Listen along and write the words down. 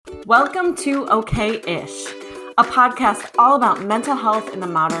Welcome to Okay-ish, a podcast all about mental health in the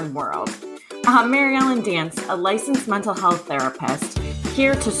modern world. I'm Mary Ellen Dance, a licensed mental health therapist,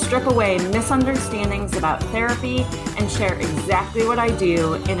 here to strip away misunderstandings about therapy and share exactly what I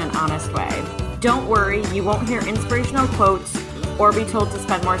do in an honest way. Don't worry, you won't hear inspirational quotes or be told to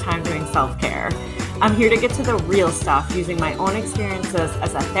spend more time doing self-care. I'm here to get to the real stuff using my own experiences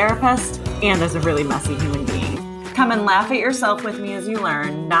as a therapist and as a really messy human being. Come and laugh at yourself with me as you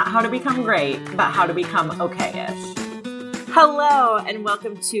learn, not how to become great, but how to become okay-ish. Hello, and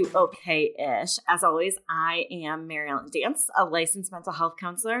welcome to Okay-ish. As always, I am Mary Ellen Dance, a licensed mental health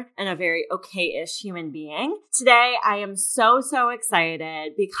counselor and a very okay-ish human being. Today, I am so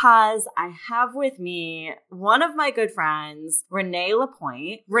excited because I have with me one of my good friends, Renee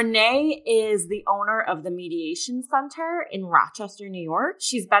Lapointe. Renee is the owner of the Mediation Center in Rochester, New York.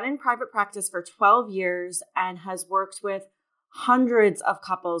 She's been in private practice for 12 years and has worked with hundreds of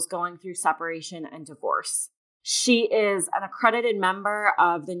couples going through separation and divorce. She is an accredited member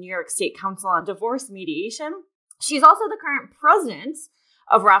of the New York State Council on Divorce Mediation. She's also the current president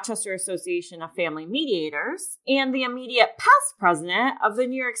of Rochester Association of Family Mediators and the immediate past president of the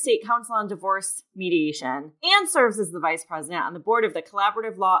New York State Council on Divorce Mediation, and serves as the vice president on the board of the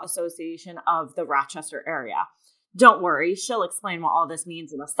Collaborative Law Association of the Rochester area. Don't worry, she'll explain what all this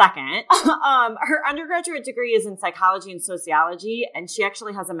means in a second. Her undergraduate degree is in psychology and sociology, and she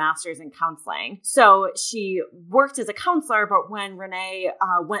actually has a master's in counseling. So she worked as a counselor, but when Renee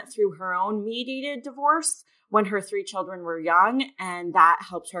went through her own mediated divorce when her 3 children were young, and that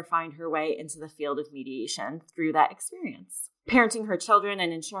helped her find her way into the field of mediation through that experience. Parenting her children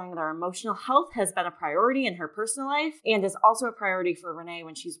and ensuring their emotional health has been a priority in her personal life and is also a priority for Renee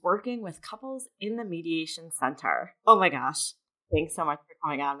when she's working with couples in the Mediation Center. Oh my gosh. Thanks so much for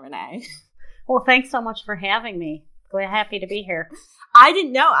coming on, Renee. Well, thanks so much for having me. We're happy to be here. I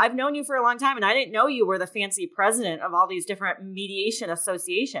didn't know. I've known you for a long time, and I didn't know you were the fancy president of all these different mediation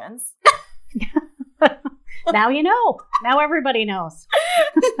associations. Now you know. Now everybody knows.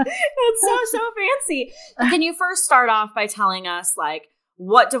 It's so fancy. Can you first start off by telling us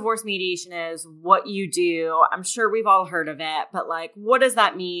what divorce mediation is, what you do? I'm sure we've all heard of it, but what does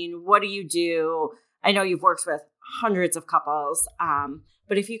that mean? What do you do? I know you've worked with hundreds of couples,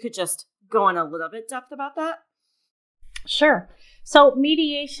 but if you could just go in a little bit depth about that. Sure. So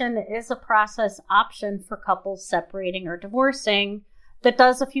mediation is a process option for couples separating or divorcing that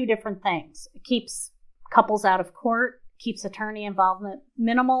does a few different things. It keeps couples out of court, keeps attorney involvement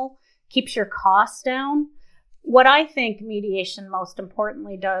minimal, keeps your costs down. What I think mediation most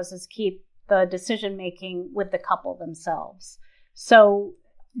importantly does is keep the decision-making with the couple themselves. So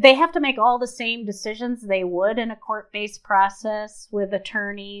they have to make all the same decisions they would in a court-based process with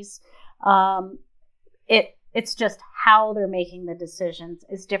attorneys. It's just how they're making the decisions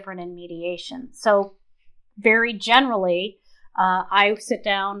is different in mediation. So very generally, I sit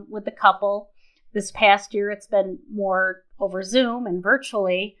down with the couple. This past year, it's been more over Zoom and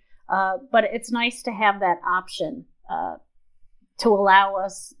virtually, but it's nice to have that option to allow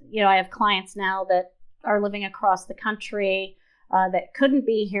us. I have clients now that are living across the country that couldn't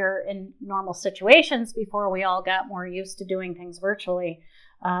be here in normal situations before we all got more used to doing things virtually.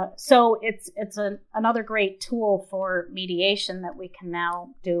 So it's another great tool for mediation that we can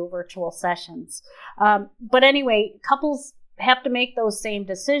now do virtual sessions. But anyway, couples have to make those same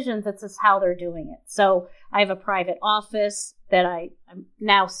decisions. It's just how they're doing it. So I have a private office that I'm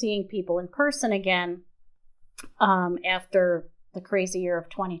now seeing people in person again after the crazy year of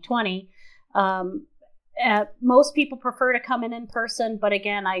 2020. Most people prefer to come in person, but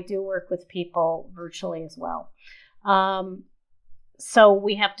again, I do work with people virtually as well. So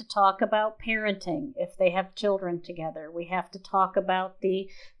we have to talk about parenting if they have children together. We have to talk about the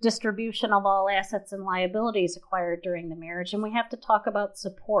distribution of all assets and liabilities acquired during the marriage. And we have to talk about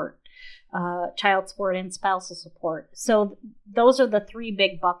support, child support and spousal support. So those are the 3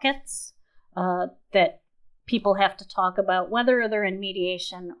 big buckets that people have to talk about, whether they're in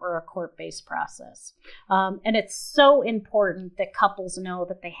mediation or a court-based process. And it's so important that couples know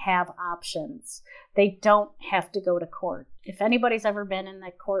that they have options. They don't have to go to court. If anybody's ever been in the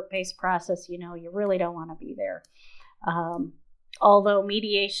court-based process, you really don't want to be there. Although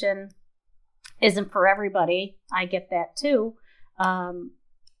mediation isn't for everybody, I get that too.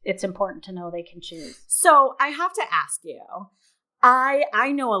 It's important to know they can choose. So I have to ask you,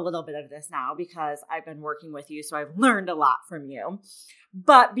 I know a little bit of this now because I've been working with you, so I've learned a lot from you.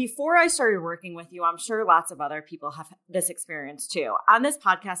 But before I started working with you, I'm sure lots of other people have this experience too. On this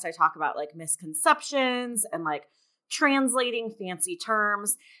podcast, I talk about misconceptions and translating fancy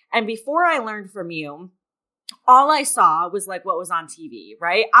terms. And before I learned from you, all I saw was like what was on TV,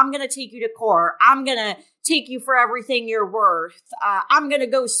 right? I'm going to take you to court. I'm going to take you for everything you're worth. I'm going to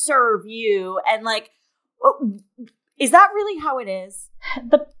go serve you. And like, is that really how it is?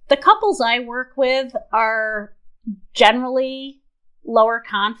 The couples I work with are generally lower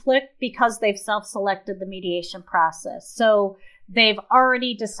conflict because they've self-selected the mediation process. So they've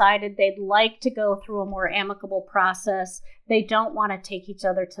already decided they'd like to go through a more amicable process. They don't want to take each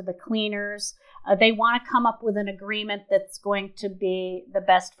other to the cleaners. They want to come up with an agreement that's going to be the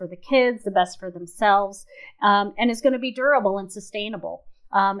best for the kids, the best for themselves, and is going to be durable and sustainable.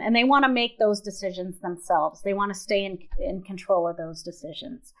 And they want to make those decisions themselves. They want to stay in control of those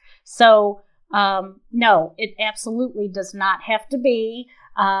decisions. So, no, it absolutely does not have to be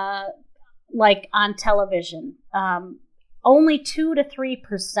like on television. Only 2 to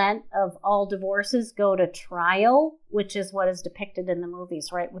 3% of all divorces go to trial, which is what is depicted in the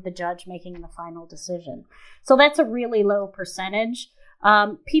movies, right? With the judge making the final decision. So that's a really low percentage.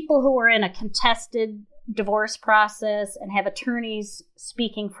 People who are in a contested divorce process and have attorneys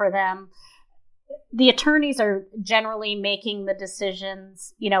speaking for them, the attorneys are generally making the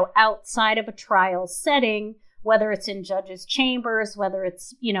decisions, outside of a trial setting, whether it's in judges' chambers, whether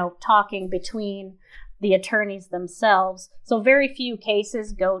it's, talking between the attorneys themselves. So very few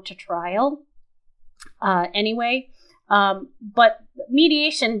cases go to trial anyway. But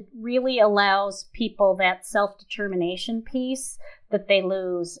mediation really allows people that self-determination piece that they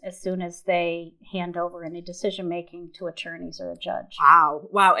lose as soon as they hand over any decision-making to attorneys or a judge.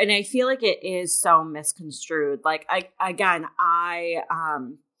 Wow. And I feel like it is so misconstrued. Like, I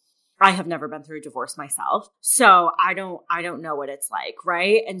have never been through a divorce myself, so I don't know what it's like,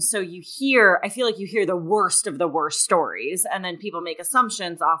 right? And so I feel like you hear the worst of the worst stories, and then people make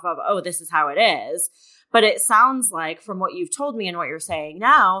assumptions off of, oh, this is how it is. But it sounds like, from what you've told me and what you're saying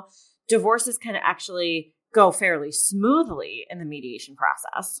now, divorces can actually go fairly smoothly in the mediation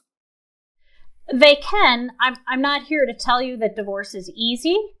process. They can. I'm not here to tell you that divorce is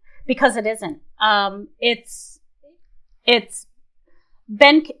easy, because it isn't. It's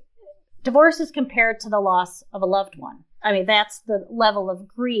been... Divorce is compared to the loss of a loved one. I mean, that's the level of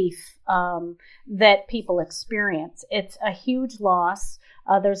grief that people experience. It's a huge loss.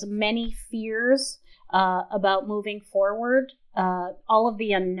 There's many fears about moving forward, all of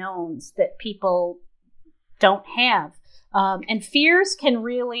the unknowns that people don't have. And fears can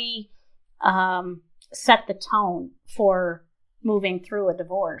really set the tone for moving through a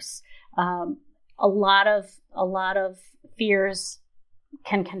divorce. A lot of fears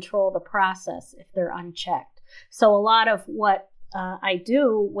can control the process if they're unchecked. So a lot of what I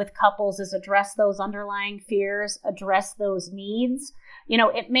do with couples is address those underlying fears, address those needs.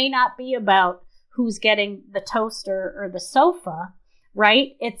 It may not be about who's getting the toaster or the sofa,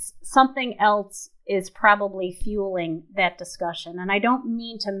 right? It's something else is probably fueling that discussion. And I don't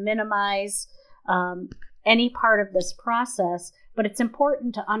mean to minimize any part of this process, but it's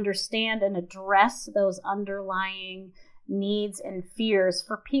important to understand and address those underlying needs and fears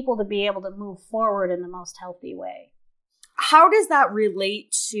for people to be able to move forward in the most healthy way. How does that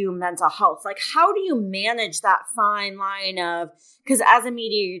relate to mental health? Like, how do you manage that fine line of, because as a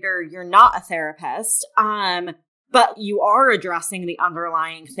mediator, you're not a therapist, but you are addressing the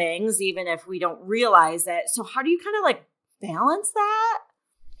underlying things, even if we don't realize it. So how do you kind of like balance that?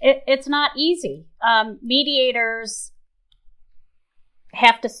 It's not easy. Mediators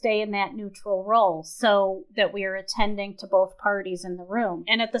have to stay in that neutral role so that we are attending to both parties in the room.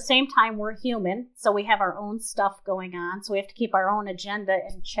 And at the same time, we're human, so we have our own stuff going on. So we have to keep our own agenda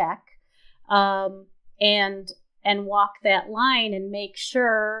in check, and walk that line and make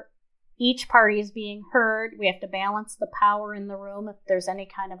sure each party is being heard. We have to balance the power in the room if there's any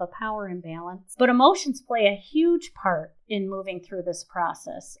kind of a power imbalance. But emotions play a huge part in moving through this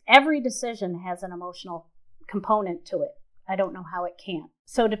process. Every decision has an emotional component to it. I don't know how it can't.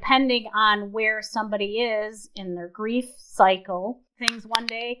 So depending on where somebody is in their grief cycle, things one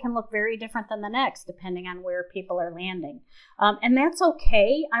day can look very different than the next, depending on where people are landing. And that's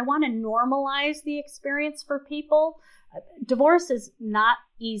okay. I want to normalize the experience for people. Divorce is not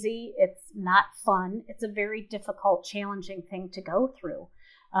easy. It's not fun. It's a very difficult, challenging thing to go through.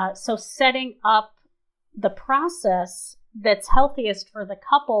 So setting up the process that's healthiest for the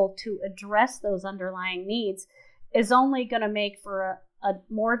couple to address those underlying needs is only going to make for a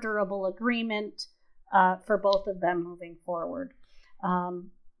more durable agreement for both of them moving forward.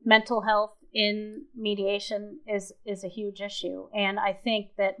 Mental health in mediation is a huge issue. And I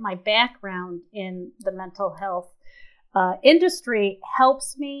think that my background in the mental health industry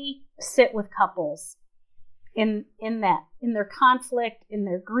helps me sit with couples in their conflict, in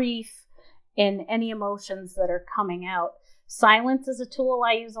their grief, in any emotions that are coming out. Silence is a tool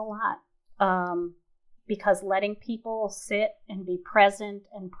I use a lot, because letting people sit and be present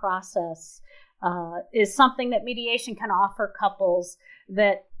and process is something that mediation can offer couples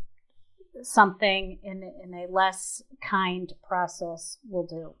that something in a less kind process will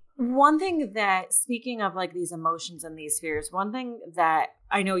do. One thing that, speaking of like these emotions and these fears, one thing that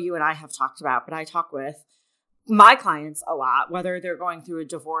I know you and I have talked about, but I talk with my clients a lot, whether they're going through a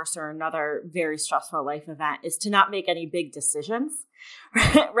divorce or another very stressful life event, is to not make any big decisions,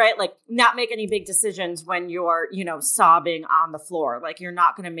 right? Like not make any big decisions when you're, sobbing on the floor. Like you're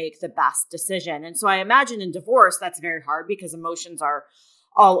not going to make the best decision. And so I imagine in divorce, that's very hard because emotions are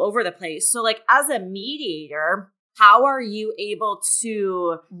all over the place. So like as a mediator, how are you able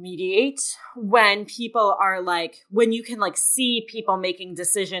to mediate when people are like, when you can like see people making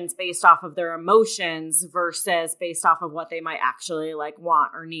decisions based off of their emotions versus based off of what they might actually like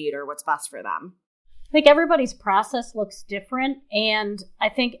want or need or what's best for them? I think everybody's process looks different. And I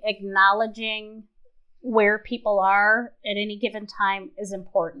think acknowledging where people are at any given time is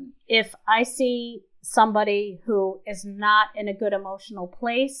important. If I see somebody who is not in a good emotional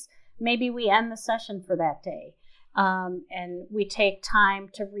place, maybe we end the session for that day. And we take time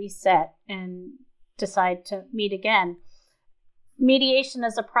to reset and decide to meet again. Mediation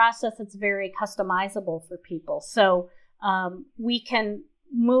is a process that's very customizable for people. So we can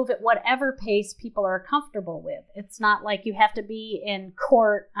move at whatever pace people are comfortable with. It's not like you have to be in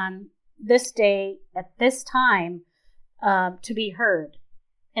court on this day at this time to be heard.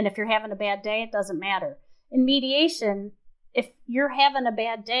 And if you're having a bad day, it doesn't matter. In mediation, if you're having a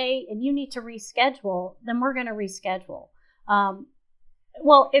bad day and you need to reschedule, then we're going to reschedule.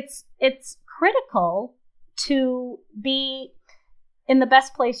 It's critical to be in the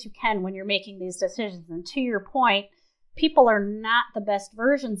best place you can when you're making these decisions. And to your point, people are not the best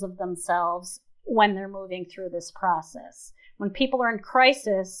versions of themselves when they're moving through this process. When people are in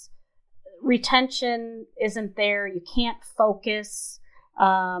crisis, retention isn't there. You can't focus.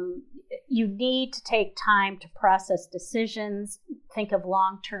 You need to take time to process decisions, think of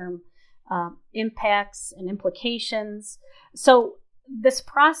long-term impacts and implications. So this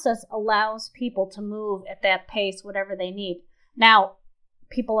process allows people to move at that pace, whatever they need. Now,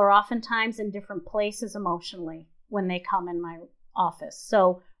 people are oftentimes in different places emotionally when they come in my office.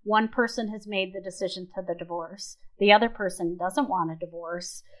 So one person has made the decision to the divorce. The other person doesn't want a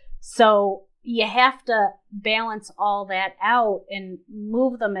divorce. So you have to balance all that out and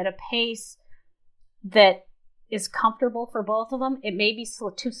move them at a pace that is comfortable for both of them. It may be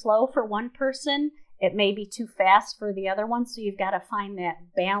too slow for one person. It may be too fast for the other one. So you've got to find that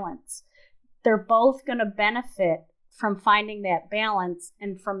balance. They're both going to benefit from finding that balance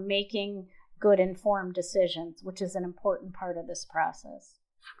and from making good informed decisions, which is an important part of this process.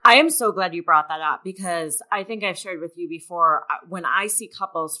 I am so glad you brought that up because I think I've shared with you before, when I see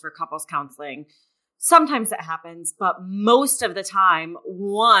couples for couples counseling, sometimes it happens, but most of the time,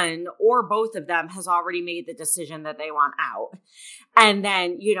 one or both of them has already made the decision that they want out. And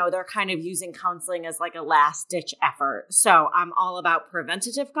then, they're kind of using counseling as like a last ditch effort. So I'm all about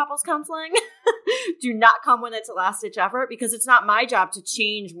preventative couples counseling. Do not come when it's a last ditch effort because it's not my job to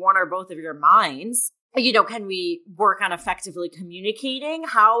change one or both of your minds. Can we work on effectively communicating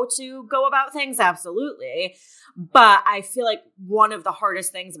how to go about things? Absolutely. But I feel like one of the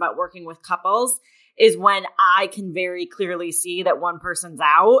hardest things about working with couples is when I can very clearly see that one person's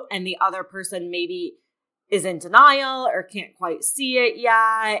out and the other person maybe is in denial or can't quite see it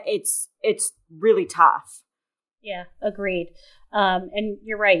yet. It's really tough. Yeah, agreed. And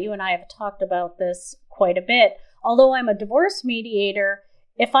you're right. You and I have talked about this quite a bit. Although I'm a divorce mediator,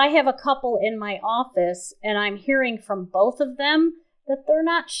 if I have a couple in my office and I'm hearing from both of them that they're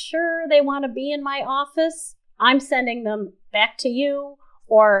not sure they want to be in my office, I'm sending them back to you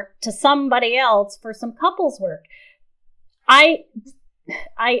or to somebody else for some couples work. I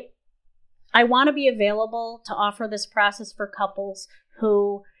want to be available to offer this process for couples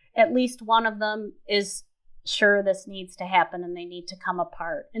who at least one of them is sure this needs to happen and they need to come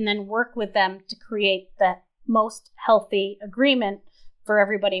apart, and then work with them to create the most healthy agreement for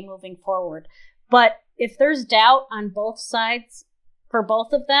everybody moving forward. But if there's doubt on both sides for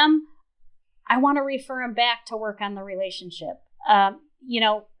both of them, I want to refer them back to work on the relationship.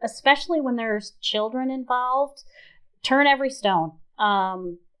 Especially when there's children involved, turn every stone.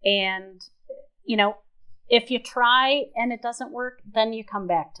 If you try and it doesn't work, then you come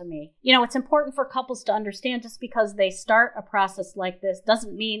back to me. It's important for couples to understand just because they start a process like this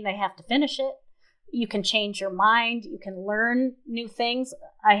doesn't mean they have to finish it. You can change your mind. You can learn new things.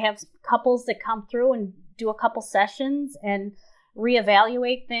 I have couples that come through and do a couple sessions and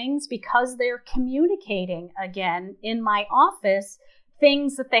reevaluate things because they're communicating again in my office,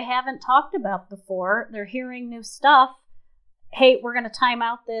 things that they haven't talked about before. They're hearing new stuff. Hey, we're going to time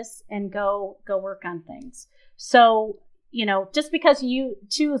out this and go work on things. So, just because you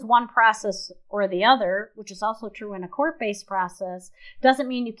choose one process or the other, which is also true in a court-based process, doesn't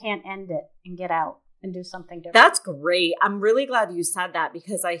mean you can't end it and get out and do something different. That's great. I'm really glad you said that,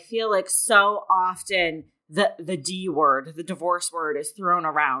 because I feel like so often the D word, the divorce word, is thrown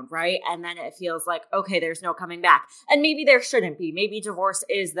around, right? And then it feels like, okay, there's no coming back. And maybe there shouldn't be. Maybe divorce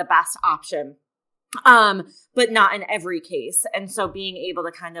is the best option. But not in every case. And so being able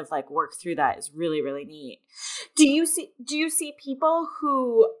to kind of like work through that is really, really neat. Do you see people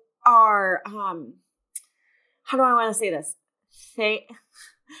who are, how do I want to say this?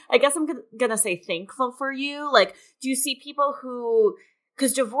 I guess I'm going to say thankful for you. Like, do you see people who,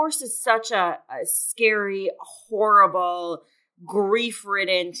 because divorce is such a scary, horrible,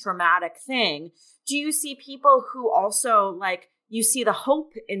 grief-ridden, traumatic thing. Do you see people who also like, you see the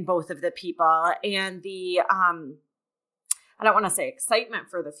hope in both of the people and the, I don't want to say excitement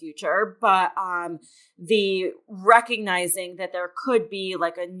for the future, but the recognizing that there could be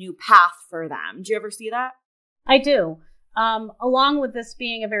like a new path for them. Do you ever see that? I do. Along with this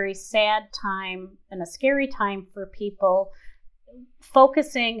being a very sad time and a scary time for people,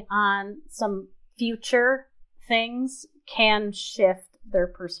 focusing on some future things can shift their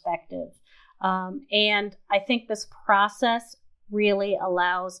perspective. And I think this process really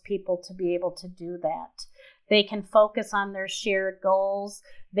allows people to be able to do that. They can focus on their shared goals.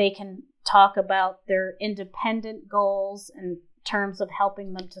 They can talk about their independent goals in terms of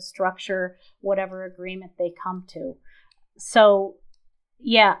helping them to structure whatever agreement they come to. So,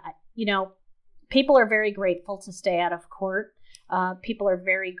 yeah, people are very grateful to stay out of court. People are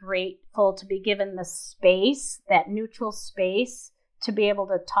very grateful to be given the space, that neutral space, to be able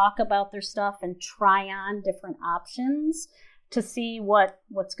to talk about their stuff and try on different options to see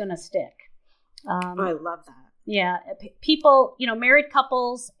what's going to stick. I love that. Yeah. People, married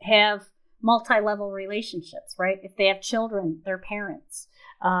couples have multi-level relationships, right? If they have children, they're parents.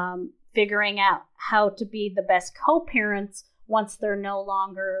 Figuring out how to be the best co-parents once they're no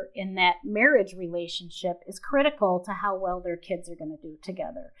longer in that marriage relationship is critical to how well their kids are going to do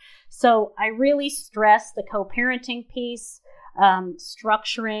together. So I really stress the co-parenting piece.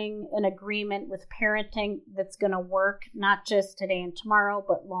 Structuring an agreement with parenting that's going to work not just today and tomorrow,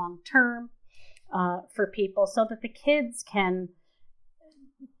 but long term for people, so that the kids can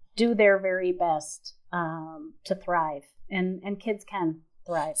do their very best to thrive, and kids can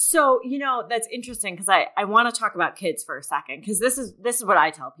thrive. So, that's interesting, because I want to talk about kids for a second, because this is what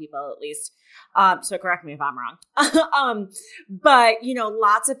I tell people, at least. So correct me if I'm wrong. But,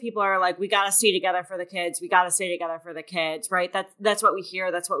 lots of people are like, we got to stay together for the kids. We got to stay together for the kids, right? That's what we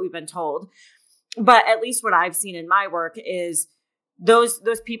hear. That's what we've been told. But at least what I've seen in my work is those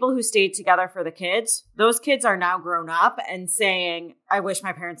people who stayed together for the kids, those kids are now grown up and saying, I wish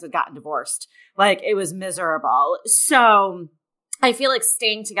my parents had gotten divorced. Like, it was miserable. So I feel like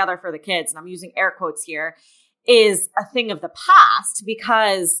staying together for the kids, and I'm using air quotes here, is a thing of the past,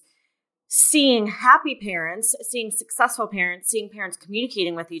 because seeing happy parents, seeing successful parents, seeing parents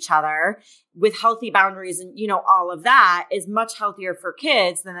communicating with each other with healthy boundaries and, all of that is much healthier for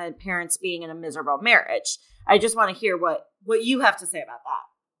kids than the parents being in a miserable marriage. I just want to hear what you have to say about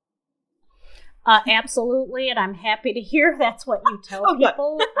that. Absolutely. And I'm happy to hear that's what you tell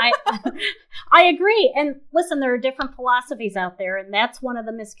people. I agree. And listen, there are different philosophies out there. And that's one of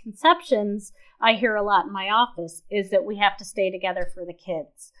the misconceptions I hear a lot in my office, is that we have to stay together for the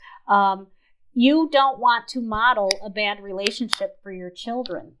kids. You don't want to model a bad relationship for your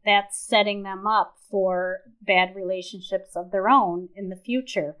children. That's setting them up for bad relationships of their own in the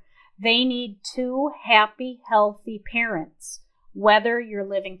future. They need two happy, healthy parents, whether you're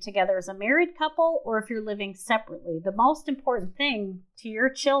living together as a married couple or if you're living separately. The most important thing to your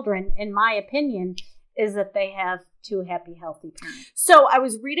children, in my opinion, is that they have two happy, healthy parents. So I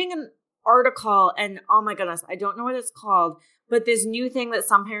was reading an article, and oh my goodness, I don't know what it's called, but this new thing that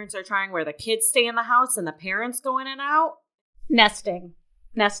some parents are trying where the kids stay in the house and the parents go in and out. Nesting.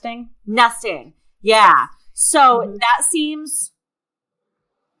 Yeah. So that seems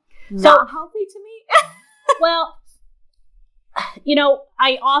not healthy to me. Well,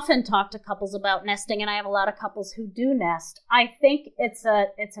 I often talk to couples about nesting, and I have a lot of couples who do nest. I think it's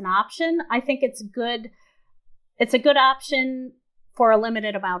an option. I think it's good. It's a good option for a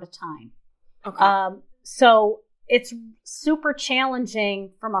limited amount of time. Okay. So it's super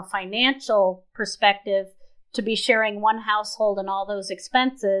challenging from a financial perspective to be sharing one household and all those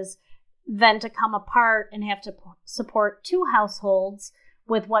expenses than to come apart and have to support two households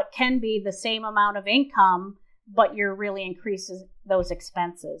with what can be the same amount of income, but you're really increases those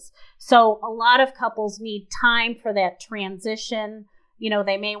expenses. So a lot of couples need time for that transition.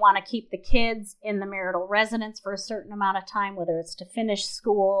 They may want to keep the kids in the marital residence for a certain amount of time, whether it's to finish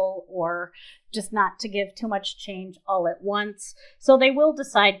school or just not to give too much change all at once. So they will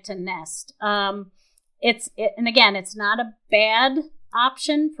decide to nest. And again, it's not a bad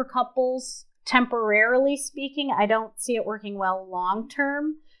option for couples, temporarily speaking. I don't see it working well long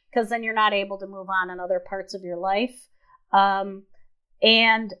term, because then you're not able to move on in other parts of your life.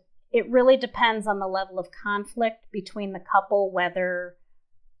 And it really depends on the level of conflict between the couple, whether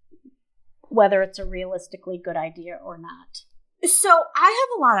it's a realistically good idea or not. So I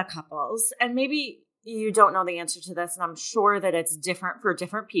have a lot of couples, and maybe you don't know the answer to this, and I'm sure that it's different for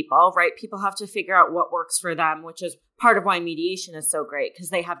different people, right? People have to figure out what works for them, which is part of why mediation is so great, because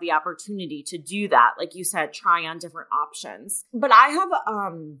they have the opportunity to do that. Like you said, try on different options. But I have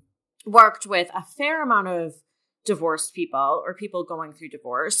worked with a fair amount of divorced people or people going through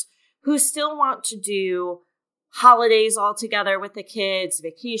divorce who still want to do holidays all together with the kids,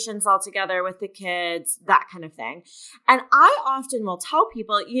 vacations all together with the kids, that kind of thing. And I often will tell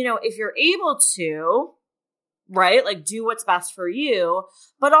people, if you're able to, right, like do what's best for you,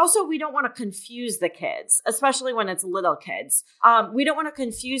 but also we don't want to confuse the kids, especially when it's little kids. We don't want to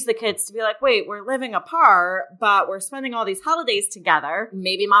confuse the kids to be like, wait, we're living apart, but we're spending all these holidays together.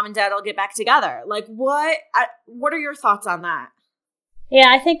 Maybe mom and dad will get back together. Like what are your thoughts on that? Yeah,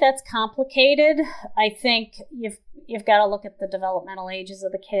 I think that's complicated. I think you've got to look at the developmental ages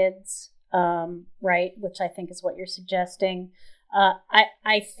of the kids, right? Which I think is what you're suggesting. I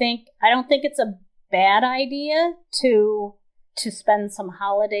don't think it's a bad idea to spend some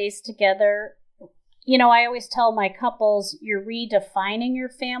holidays together. I always tell my couples, you're redefining your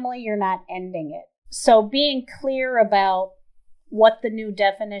family, you're not ending it. So being clear about what the new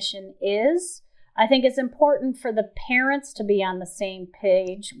definition is, I think it's important for the parents to be on the same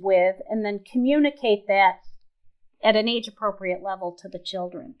page with, and then communicate that at an age-appropriate level to the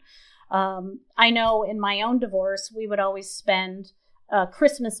children. I know in my own divorce, we would always spend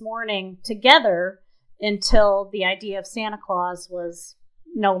Christmas morning together until the idea of Santa Claus was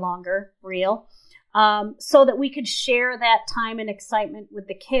no longer real, so that we could share that time and excitement with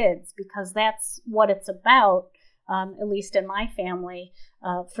the kids, because that's what it's about. At least in my family,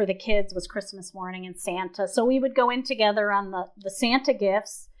 for the kids was Christmas morning and Santa. So we would go in together on the Santa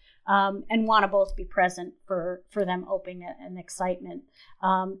gifts and want to both be present for them opening it and excitement.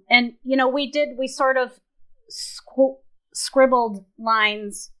 And, we sort of scribbled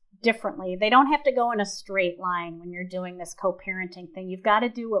lines differently. They don't have to go in a straight line when you're doing this co-parenting thing. You've got to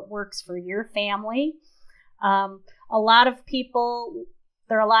do what works for your family. A lot of people,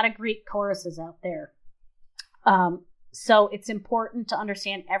 there are a lot of Greek choruses out there. So it's important to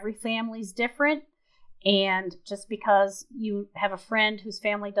understand every family's different. And just because you have a friend whose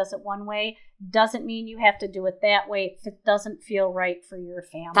family does it one way doesn't mean you have to do it that way if it doesn't feel right for your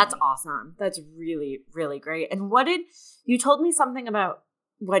family. That's awesome. That's really, really great. And you told me something about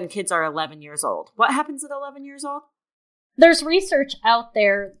when kids are 11 years old. What happens at 11 years old? There's research out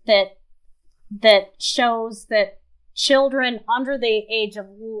there that shows that children under the age of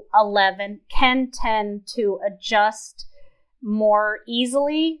 11 can tend to adjust more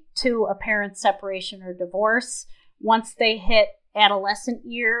easily to a parent's separation or divorce. Once they hit adolescent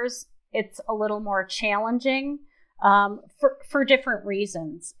years, it's a little more challenging for different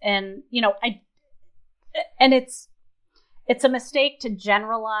reasons. And, it's a mistake to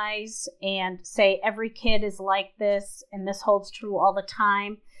generalize and say every kid is like this and this holds true all the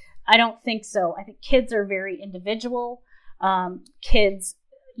time. I don't think so. I think kids are very individual. Kids,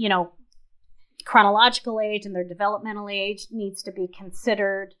 chronological age and their developmental age needs to be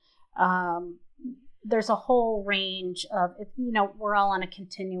considered. There's a whole range of, we're all on a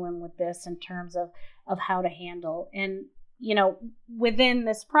continuum with this in terms of how to handle. And, within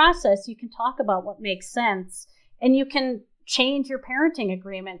this process, you can talk about what makes sense, and you can change your parenting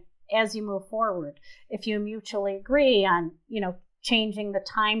agreement as you move forward. If you mutually agree on, changing the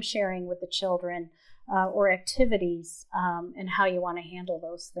time sharing with the children or activities and how you want to handle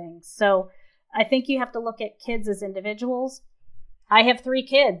those things. So I think you have to look at kids as individuals. I have 3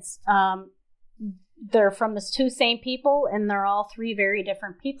 kids. They're from the 2 same people, and they're all 3 very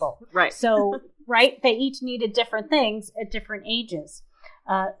different people. Right. So, right, they each needed different things at different ages.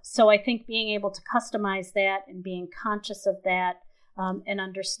 So I think being able to customize that and being conscious of that and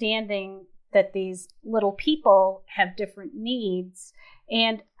understanding that these little people have different needs.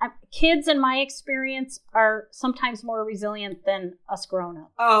 And kids, in my experience, are sometimes more resilient than us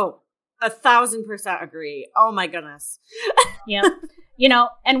grown-ups. Oh, 1,000% agree. Oh my goodness. Yeah.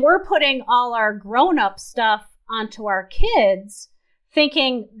 And we're putting all our grown-up stuff onto our kids,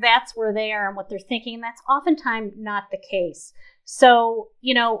 thinking that's where they are and what they're thinking. And that's oftentimes not the case. So,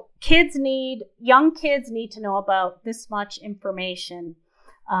 young kids need to know about this much information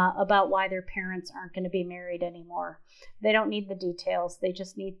about why their parents aren't going to be married anymore. They don't need the details. They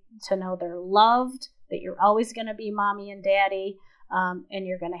just need to know they're loved, that you're always going to be mommy and daddy, and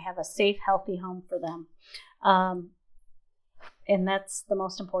you're going to have a safe, healthy home for them. And that's the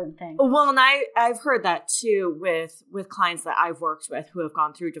most important thing. Well, and I've heard that too with clients that I've worked with who have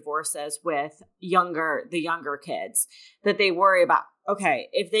gone through divorces with the younger kids, that they worry about, okay,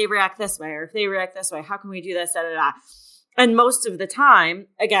 if they react this way or if they react this way, how can we do this? Da, da, da. And most of the time,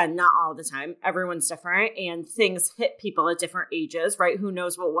 again, not all the time, everyone's different and things hit people at different ages, right? Who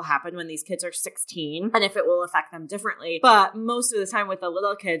knows what will happen when these kids are 16 and if it will affect them differently. But most of the time with the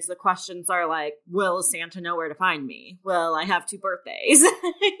little kids, the questions are like, will Santa know where to find me? Will I have 2 birthdays?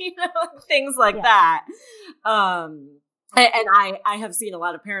 Things like that. And I have seen a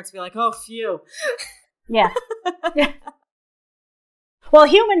lot of parents be like, oh, phew. Yeah. Well,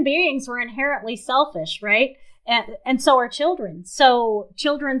 human beings were inherently selfish, right? And so are children. So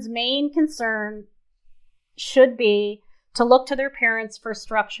children's main concern should be to look to their parents for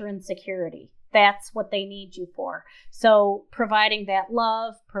structure and security. That's what they need you for. So providing that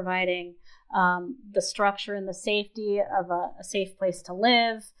love, providing the structure and the safety of a safe place to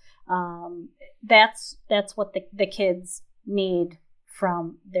live, that's what the kids need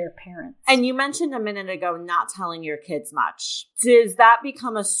from their parents. And you mentioned a minute ago not telling your kids much. Does that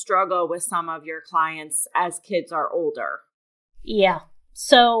become a struggle with some of your clients as kids are older? Yeah.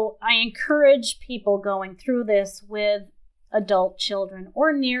 So I encourage people going through this with adult children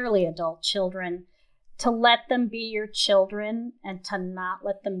or nearly adult children to let them be your children and to not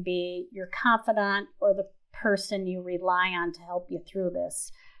let them be your confidant or the person you rely on to help you through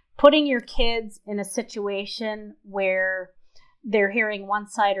this. Putting your kids in a situation where they're hearing one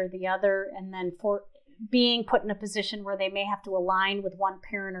side or the other, and then for being put in a position where they may have to align with one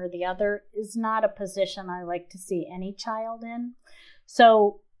parent or the other is not a position I like to see any child in.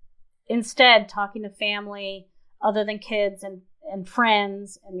 So instead, talking to family other than kids and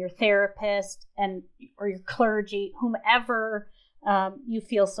friends and your therapist or your clergy, whomever you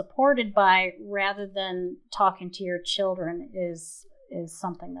feel supported by, rather than talking to your children is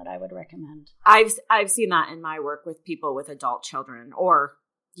something that I would recommend. I've seen that in my work with people with adult children or,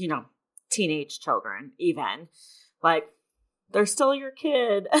 teenage children even. Like, they're still your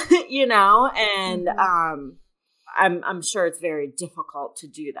kid, and I'm sure it's very difficult to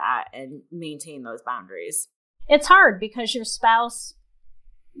do that and maintain those boundaries. It's hard because your spouse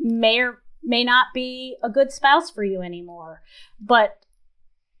may or may not be a good spouse for you anymore, but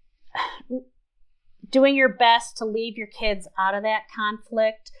doing your best to leave your kids out of that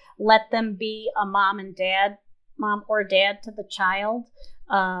conflict, let them be a mom or dad to the child,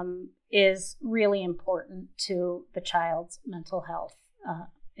 is really important to the child's mental health,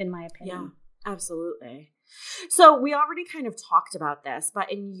 in my opinion. Yeah, absolutely. So we already kind of talked about this,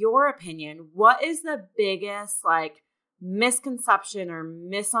 but in your opinion, what is the biggest misconception or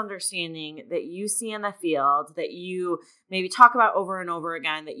misunderstanding that you see in the field that you maybe talk about over and over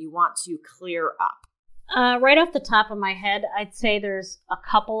again that you want to clear up? Right off the top of my head, I'd say there's a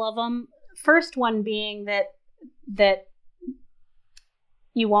couple of them. First one being that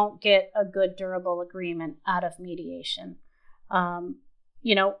you won't get a good, durable agreement out of mediation.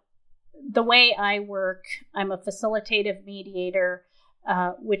 The way I work, I'm a facilitative mediator,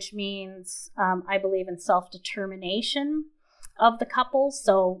 which means I believe in self-determination of the couple.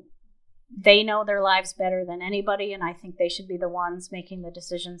 So they know their lives better than anybody, and I think they should be the ones making the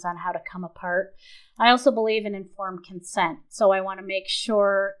decisions on how to come apart. I also believe in informed consent. So I want to make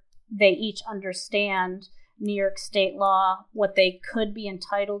sure they each understand New York state law, what they could be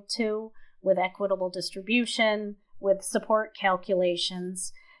entitled to with equitable distribution, with support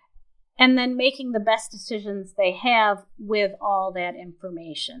calculations, and then making the best decisions they have with all that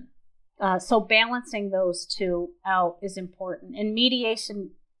information. So balancing those two out is important. And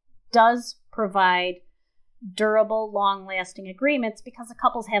mediation does provide durable, long-lasting agreements because the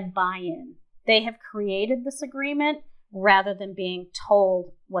couples have buy-in. They have created this agreement rather than being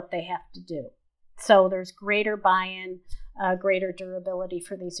told what they have to do. So there's greater buy-in, greater durability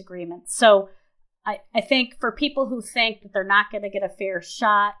for these agreements. So I think for people who think that they're not going to get a fair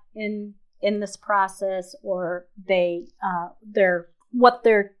shot in this process, or what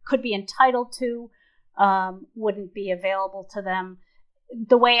they could be entitled to wouldn't be available to them,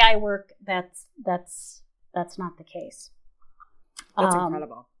 the way I work, that's not the case. That's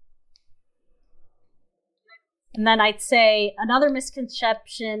incredible. And then I'd say another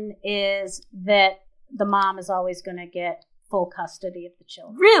misconception is that the mom is always going to get full custody of the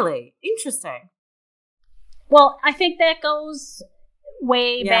children. Really? Interesting. Well, I think that goes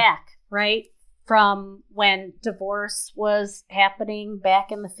way back, right? From when divorce was happening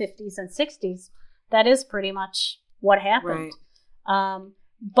back in the 50s and 60s. That is pretty much what happened. Right.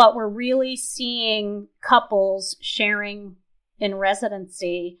 But we're really seeing couples sharing in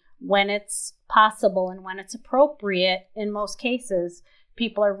residency when it's possible and when it's appropriate. In most cases,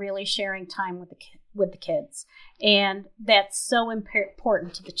 people are really sharing time with the kids. And that's so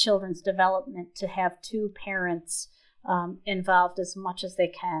important to the children's development to have two parents involved as much as they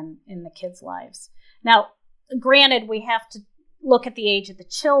can in the kids' lives. Now, granted, we have to look at the age of the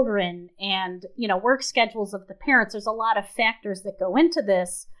children and, work schedules of the parents. There's a lot of factors that go into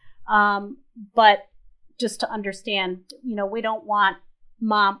this. But just to understand, we don't want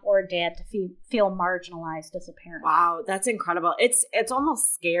mom or dad to feel marginalized as a parent. Wow, that's incredible. It's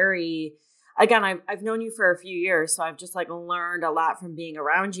almost scary. Again, I've known you for a few years, so I've just learned a lot from being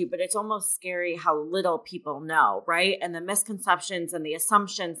around you, but it's almost scary how little people know, right? And the misconceptions and the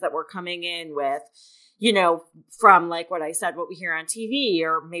assumptions that we're coming in with, from what I said, what we hear on TV,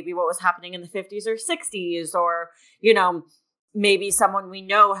 or maybe what was happening in the 50s or 60s, or, maybe someone we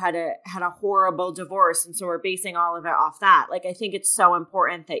know had a horrible divorce. And so we're basing all of it off that. I think it's so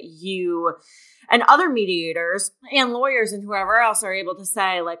important that you and other mediators and lawyers and whoever else are able to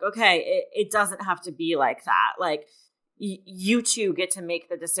say okay, it doesn't have to be like that. You two get to make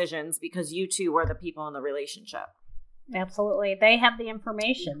the decisions because you two were the people in the relationship. Absolutely. They have the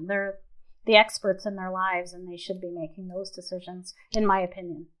information. They're the experts in their lives, and they should be making those decisions, in my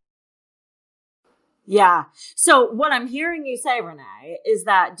opinion. Yeah. So what I'm hearing you say, Renee, is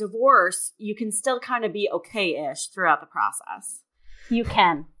that divorce, you can still kind of be okay-ish throughout the process. You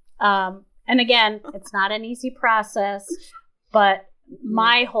can. And again, it's not an easy process, but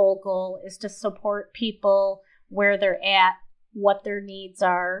my whole goal is to support people where they're at, what their needs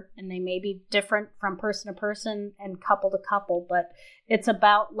are, and they may be different from person to person and couple to couple, but it's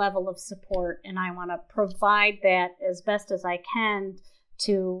about level of support. And I want to provide that as best as I can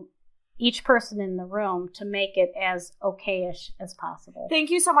to each person in the room to make it as okay-ish as possible. Thank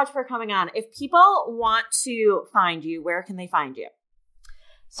you so much for coming on. If people want to find you, where can they find you?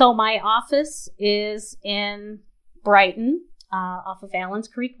 So my office is in Brighton, off of Allens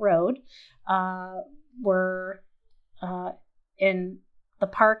Creek Road. We're in the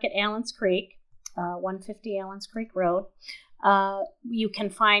park at Allens Creek, 150 Allens Creek Road. You can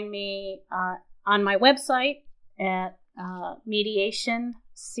find me on my website at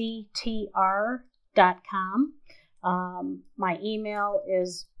mediationctr.com. My email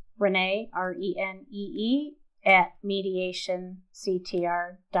is Renee, RENEE, at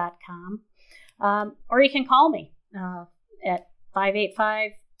mediationctr.com. Or you can call me at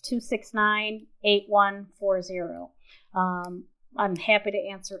 585-269-8140. I'm happy to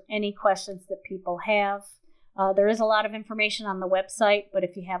answer any questions that people have. There is a lot of information on the website, but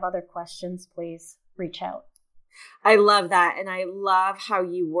if you have other questions, please reach out. I love that. And I love how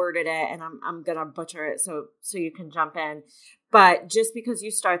you worded it, and I'm going to butcher it so you can jump in. But just because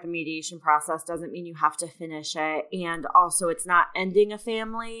you start the mediation process doesn't mean you have to finish it. And also, it's not ending a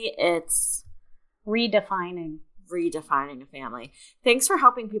family. It's redefining a family. Thanks for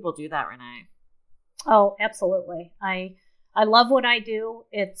helping people do that, Renee. Oh, absolutely. I love what I do.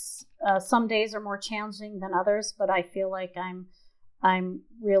 It's some days are more challenging than others, but I feel like I'm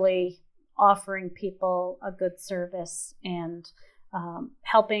really offering people a good service and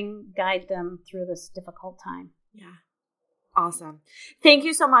helping guide them through this difficult time. Yeah. Awesome. Thank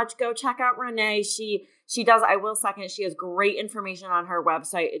you so much. Go check out Renee. She does, I will second, she has great information on her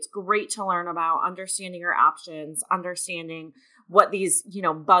website. It's great to learn about understanding your options, understanding what these,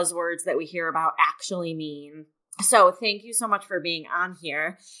 buzzwords that we hear about actually mean. So thank you so much for being on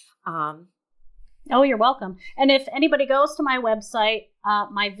here. Oh, you're welcome. And if anybody goes to my website,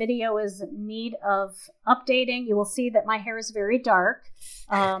 my video is in need of updating. You will see that my hair is very dark.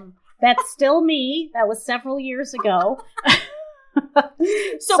 That's still me. That was several years ago.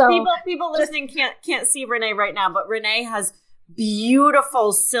 So people listening can't see Renee right now, but Renee has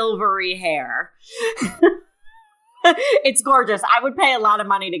beautiful silvery hair. It's gorgeous. I would pay a lot of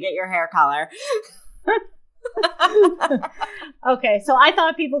money to get your hair color. Okay, so I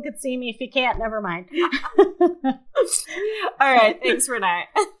thought people could see me. If you can't, never mind. All right. Thanks, Renee.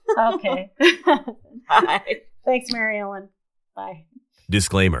 Okay. Bye. Thanks, Mary Ellen. Bye.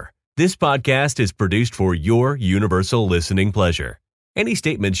 Disclaimer. This podcast is produced for your universal listening pleasure. Any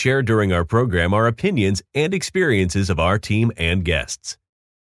statements shared during our program are opinions and experiences of our team and guests.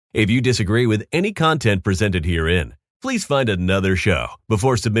 If you disagree with any content presented herein, please find another show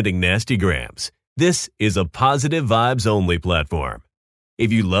before submitting nasty grams. This is a Positive Vibes Only platform.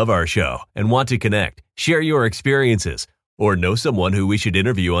 If you love our show and want to connect, share your experiences, or know someone who we should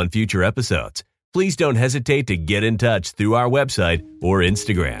interview on future episodes, please don't hesitate to get in touch through our website or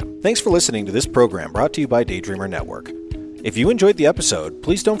Instagram. Thanks for listening to this program brought to you by Daydreamer Network. If you enjoyed the episode,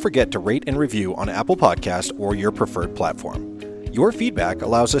 please don't forget to rate and review on Apple Podcasts or your preferred platform. Your feedback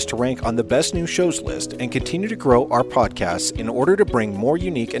allows us to rank on the best new shows list and continue to grow our podcasts in order to bring more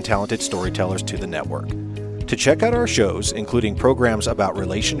unique and talented storytellers to the network. To check out our shows, including programs about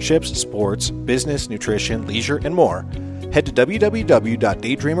relationships, sports, business, nutrition, leisure, and more, head to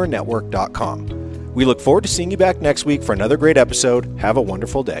www.daydreamernetwork.com. We look forward to seeing you back next week for another great episode. Have a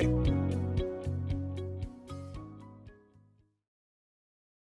wonderful day.